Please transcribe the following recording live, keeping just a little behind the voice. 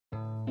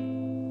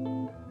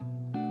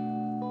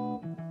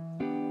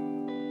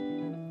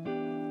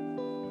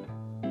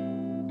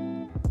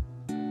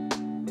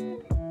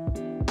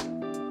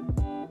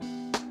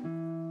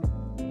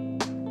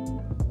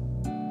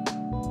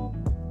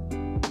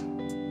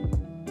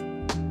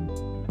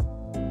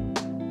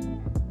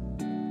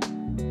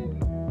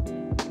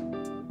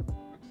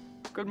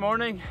Good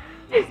morning.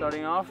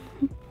 Starting off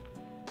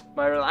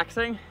by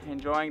relaxing,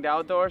 enjoying the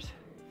outdoors,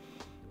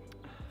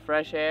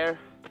 fresh air,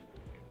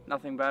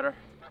 nothing better.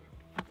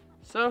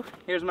 So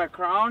here's my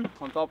crown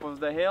on top of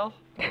the hill,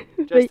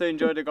 just to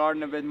enjoy the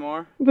garden a bit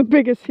more. The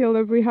biggest hill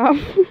that we have.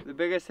 The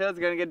biggest hill is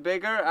gonna get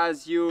bigger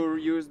as you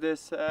use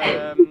this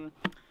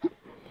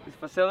these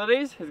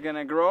facilities. It's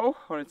gonna grow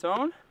on its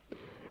own.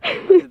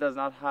 It does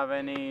not have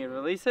any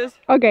releases.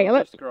 Okay,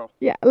 let's grow.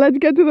 Yeah, let's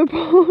get to the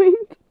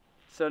point.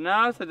 So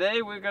now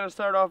today we're gonna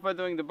start off by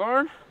doing the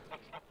barn.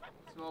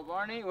 Small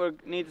barney. We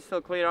need to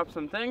still clear up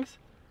some things,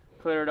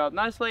 clear it out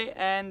nicely,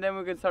 and then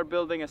we can start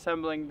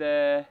assembling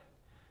the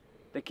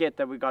kit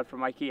that we got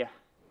from IKEA.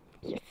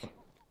 Yes.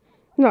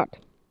 Not.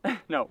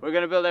 No, we're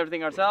gonna build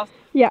everything ourselves.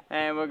 Yeah.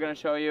 And we're gonna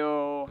show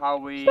you how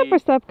we step by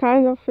step,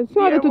 kind of. It's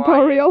not a DIY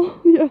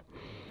tutorial. Yeah.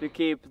 To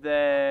keep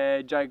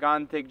the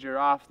gigantic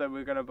giraffe that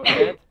we're gonna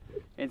get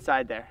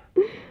inside there.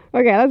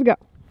 Okay, let's go.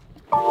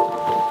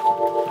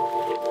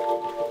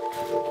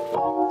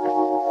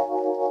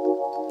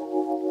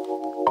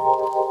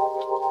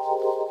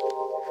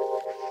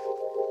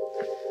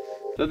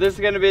 So this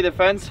is gonna be the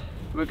fence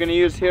we're gonna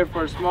use here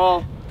for a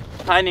small,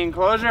 tiny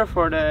enclosure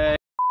for the.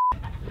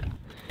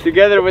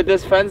 Together with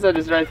this fence that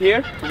is right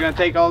here, we're gonna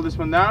take all this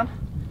one down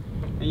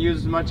and use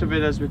as much of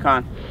it as we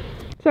can.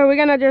 So we're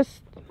gonna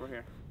just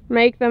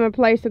make them a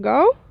place to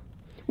go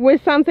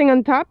with something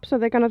on top so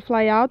they cannot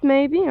fly out,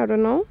 maybe. I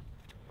don't know.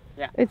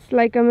 Yeah. It's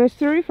like a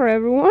mystery for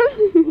everyone.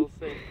 We'll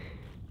see.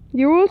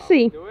 You will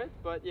see. Do it,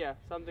 but yeah,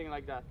 something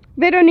like that.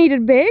 They don't need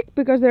it big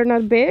because they're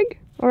not big,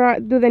 or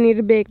do they need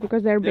it big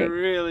because they're big? They're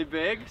really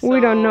big. So we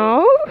don't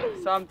know.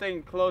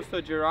 Something close to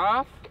a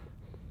giraffe,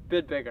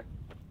 bit bigger.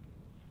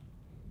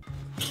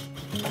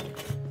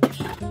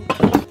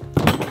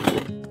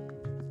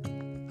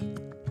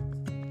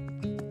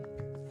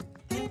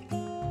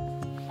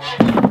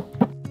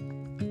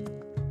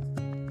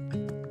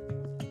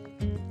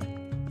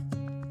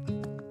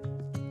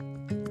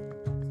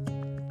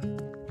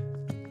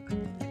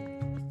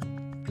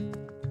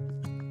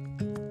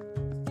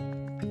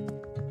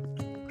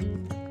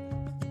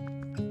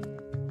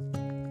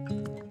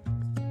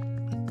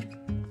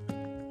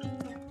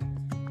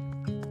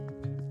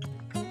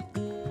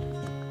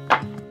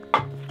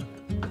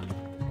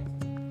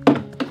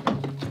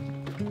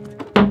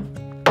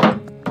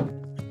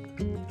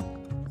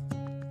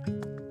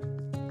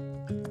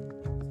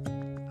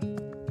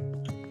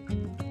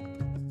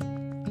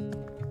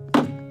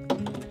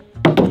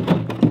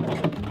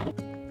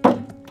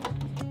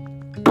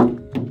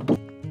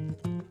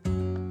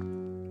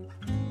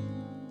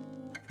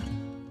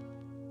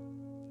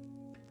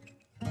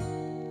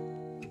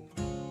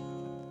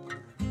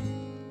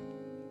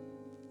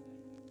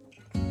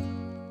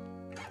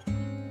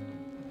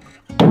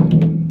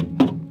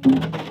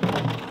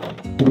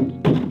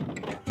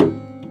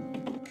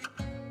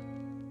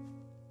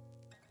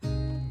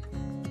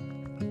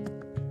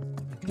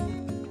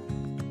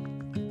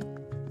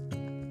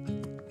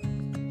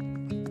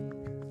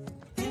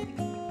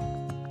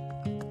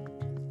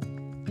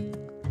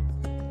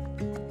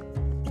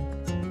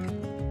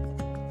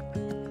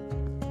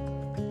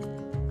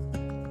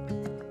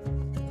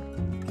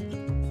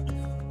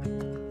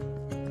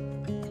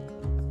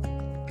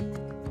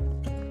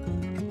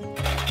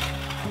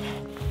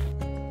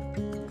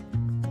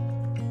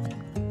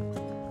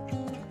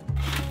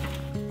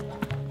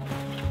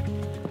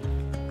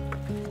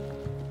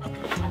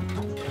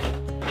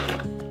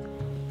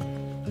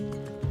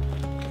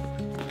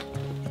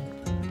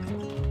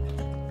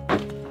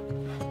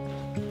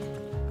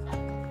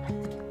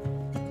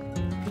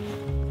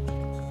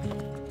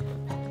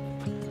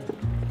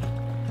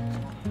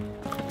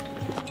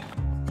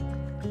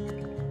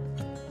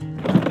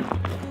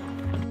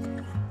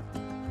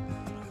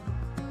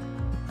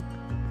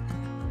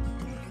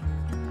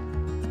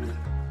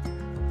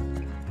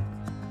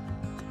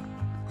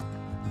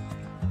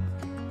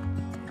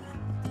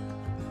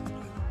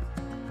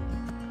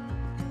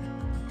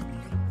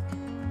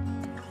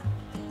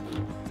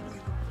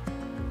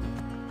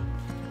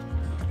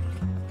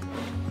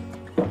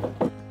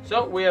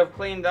 So we have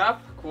cleaned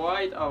up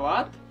quite a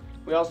lot.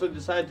 We also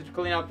decided to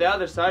clean up the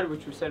other side,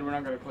 which we said we're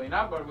not going to clean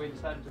up, but we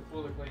decided to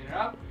fully clean it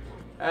up.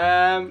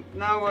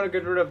 Now I want to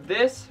get rid of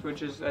this,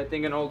 which is I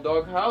think an old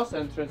doghouse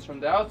entrance from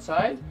the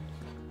outside.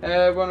 We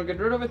want to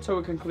get rid of it so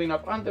we can clean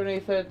up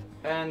underneath it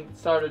and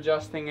start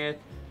adjusting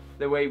it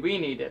the way we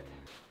need it.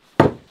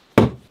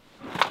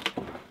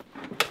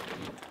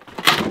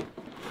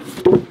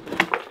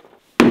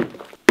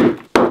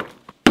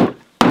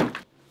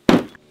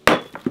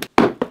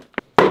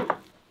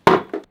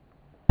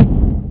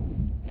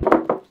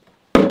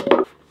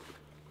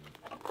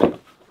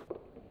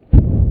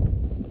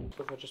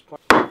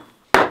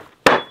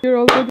 You're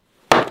already.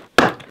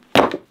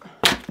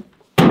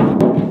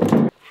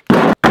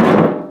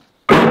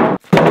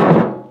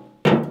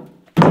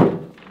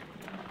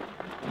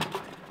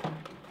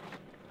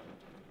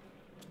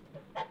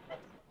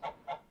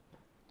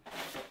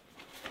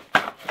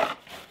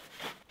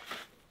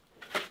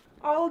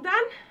 All done.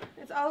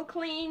 It's all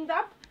cleaned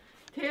up.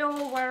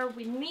 till where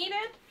we need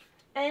it.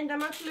 And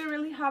I'm actually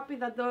really happy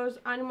that those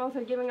animals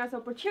are giving us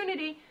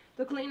opportunity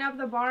to clean up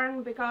the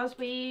barn, because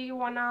we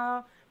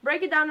wanna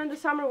break it down in the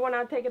summer. We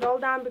wanna take it all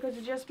down because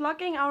it's just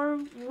blocking our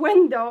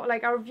window,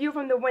 like our view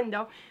from the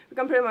window. We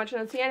can pretty much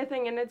not see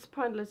anything, and it's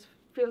pointless.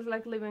 Feels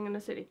like living in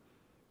a city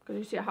because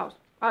you see a house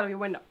out of your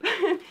window.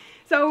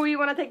 So we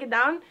wanna take it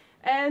down,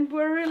 and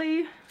we're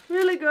really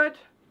good.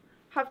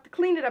 Have to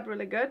clean it up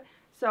really good.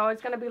 So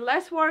it's gonna be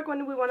less work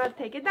when we wanna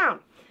take it down.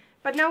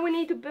 But now we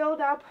need to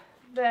build up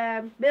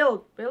the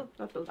build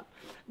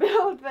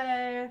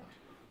the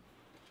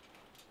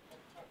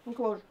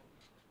enclosure.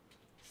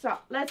 So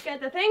let's get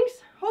the things.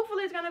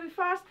 Hopefully it's gonna be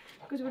fast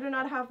because we do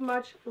not have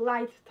much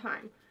light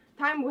time.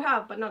 Time we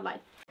have, but not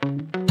light.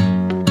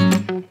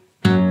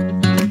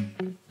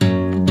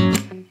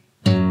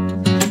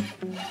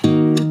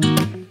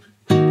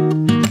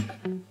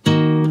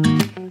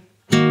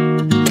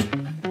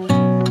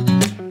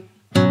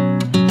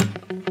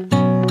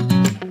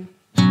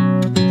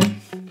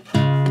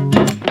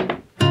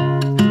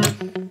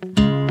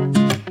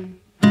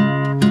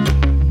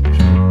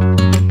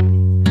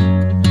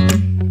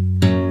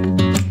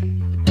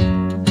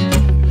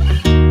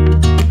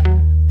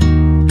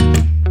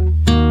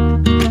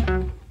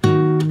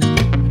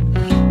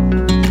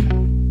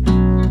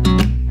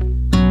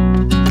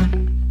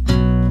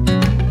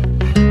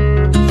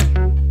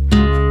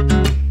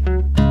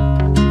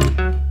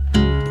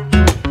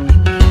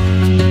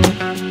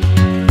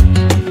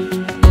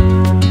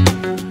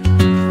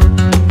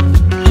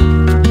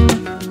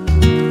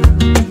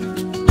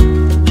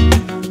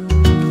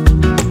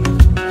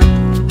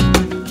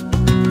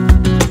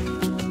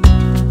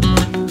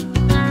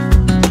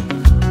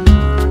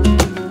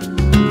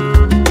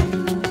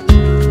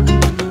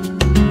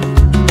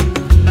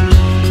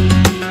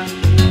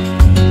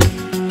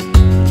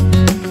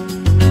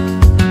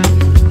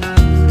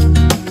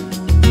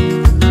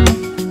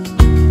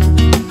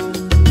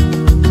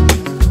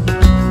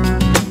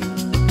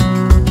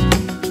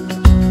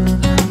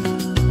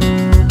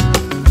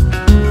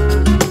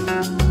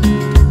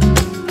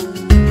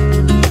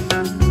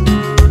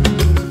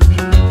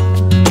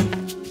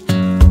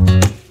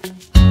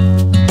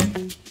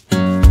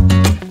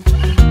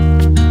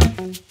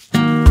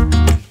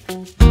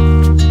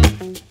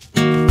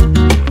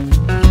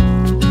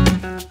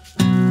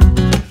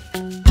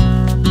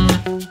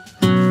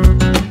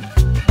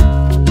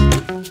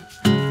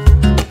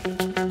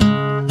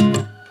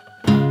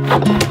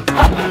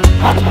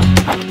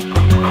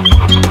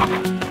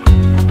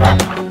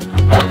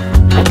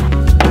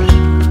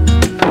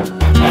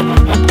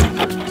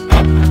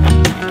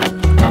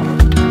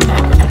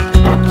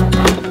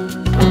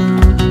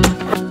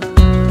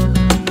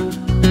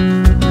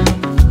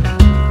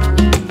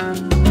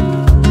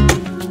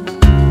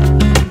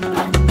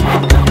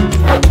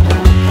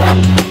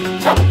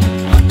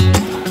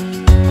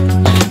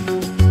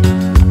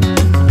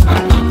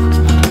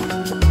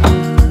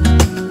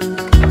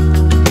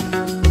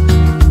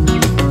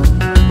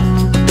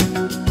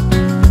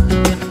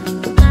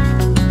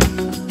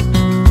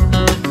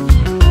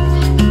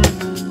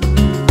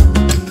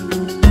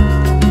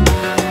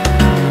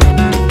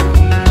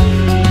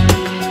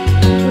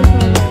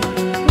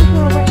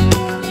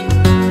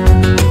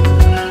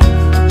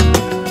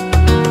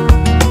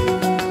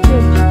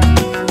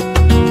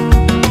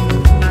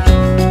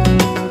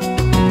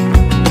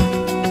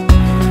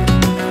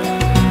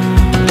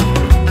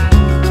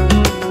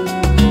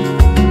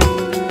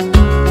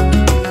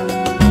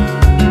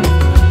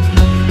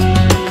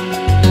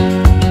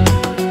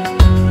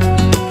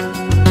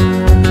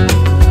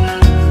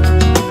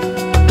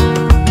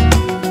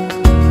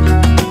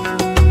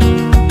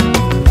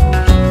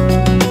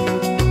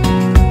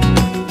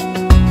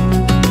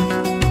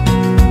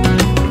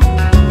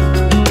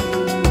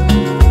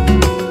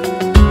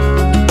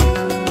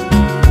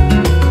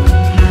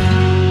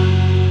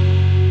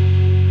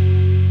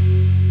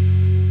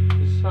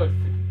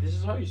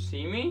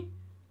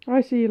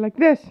 I see like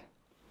this.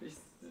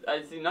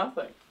 I see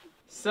nothing.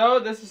 So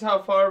this is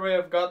how far we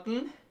have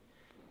gotten.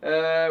 We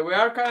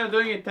are kind of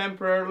doing it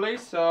temporarily,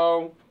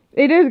 so...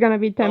 It is gonna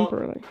be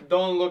temporary.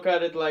 Don't look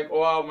at it like,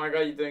 oh my god,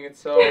 you're doing it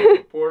so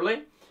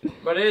poorly.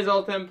 But it is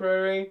all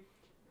temporary.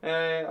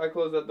 I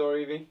closed that door,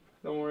 Evie.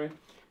 Don't worry.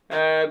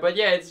 But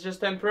yeah, it's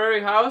just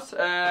temporary house.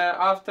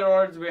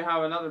 Afterwards, we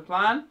have another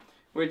plan,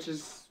 which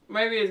is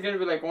maybe it's gonna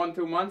be like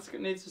 1-2 months.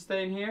 It needs to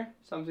stay in here,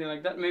 something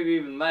like that. Maybe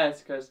even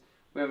less, because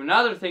we have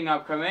another thing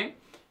upcoming.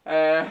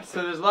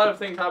 So there's a lot of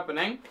things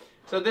happening.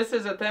 So this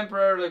is a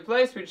temporary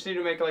place. We just need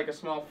to make like a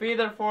small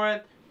feeder for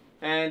it,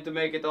 and to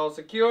make it all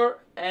secure,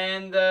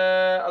 and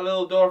a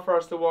little door for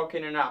us to walk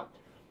in and out.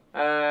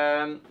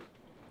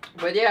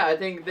 But yeah, I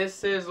think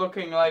this is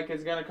looking like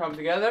it's gonna come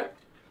together.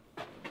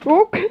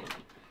 Okay.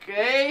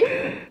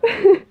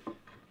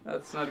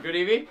 That's not good,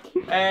 Evie.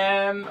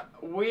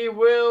 We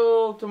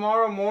will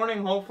tomorrow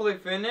morning hopefully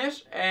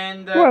finish,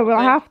 and well, we'll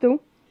have to.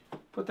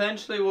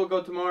 Potentially we'll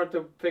go tomorrow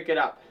to pick it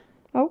up.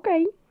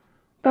 Okay.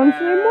 Don't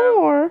say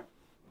more.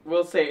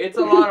 we'll say it's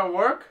a lot of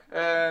work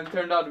and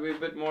turned out to be a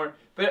bit more.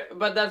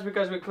 But that's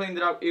because we cleaned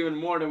it up even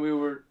more than we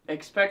were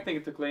expecting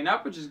it to clean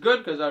up, which is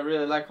good because I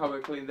really like how we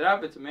cleaned it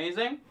up. It's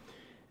amazing.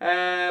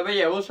 But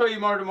yeah, we'll show you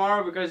more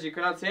tomorrow because you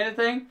cannot see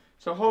anything.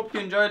 So hope you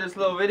enjoyed this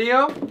little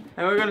video,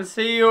 and we're gonna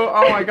see you.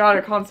 Oh my god,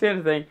 I can't see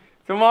anything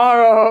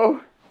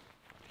tomorrow.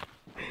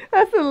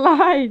 That's a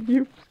lie.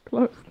 You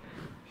close.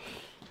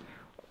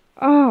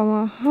 Oh,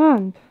 my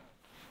hand.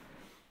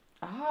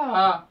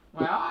 Ah,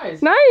 my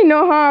eyes. Now you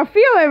know how I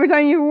feel every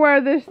time you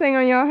wear this thing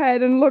on your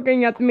head and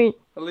looking at me.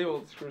 I'll leave all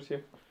the screws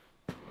here.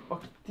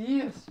 Oh,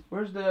 yes.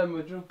 Where's the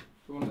module?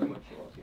 The one that